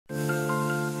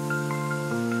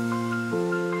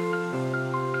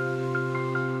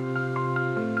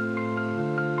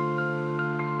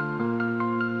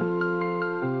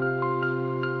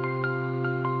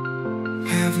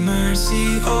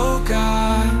mercy, oh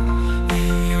God,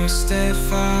 in your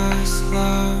steadfast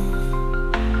love.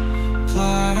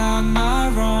 Blot out my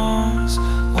wrongs,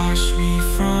 wash me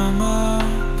from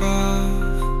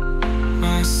above.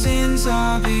 My sins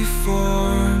are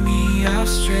before me, I've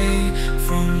strayed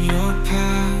from your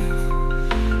path.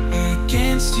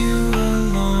 Against you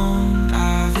alone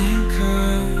I've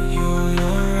incurred your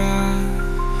wrath.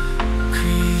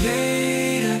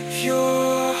 Create a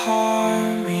pure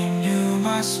heart, renew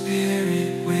my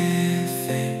spirit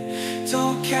within.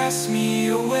 Don't cast me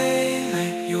away,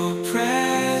 let your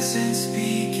presence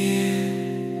begin.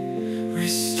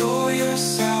 Restore your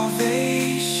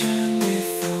salvation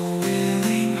with a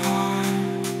willing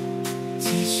heart.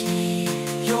 Teach me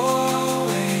your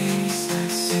ways,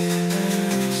 let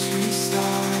sinners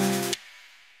restart.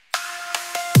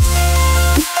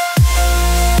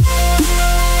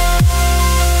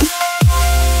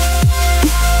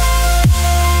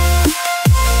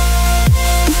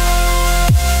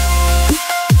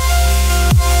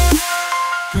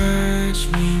 Purge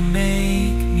me,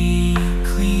 make me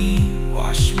clean,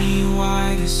 wash me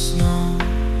white as snow.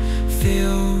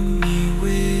 Fill me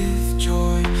with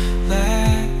joy,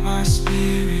 let my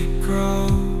spirit grow.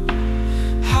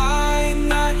 Hide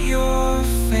not your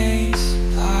face,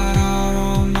 blot out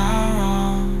all my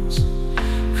wrongs.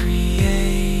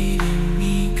 Create in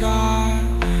me, God,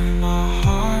 where my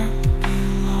heart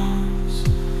belongs.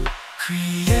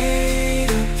 Create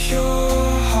a pure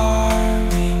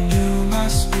heart, renew my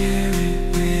spirit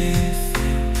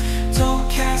within. Don't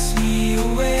cast me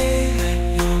away, let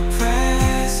your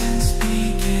presence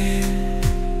begin.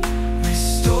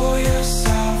 Restore your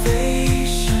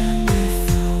salvation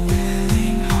with a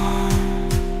willing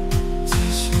heart.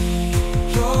 Teach me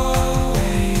your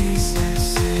ways, let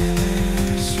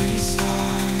sinners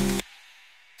restart.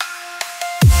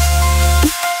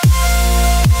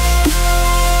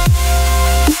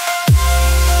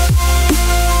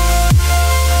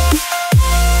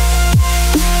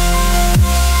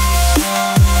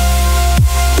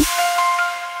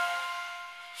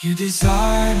 You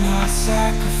desire not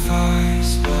sacrifice,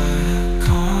 but a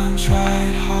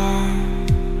contrite heart.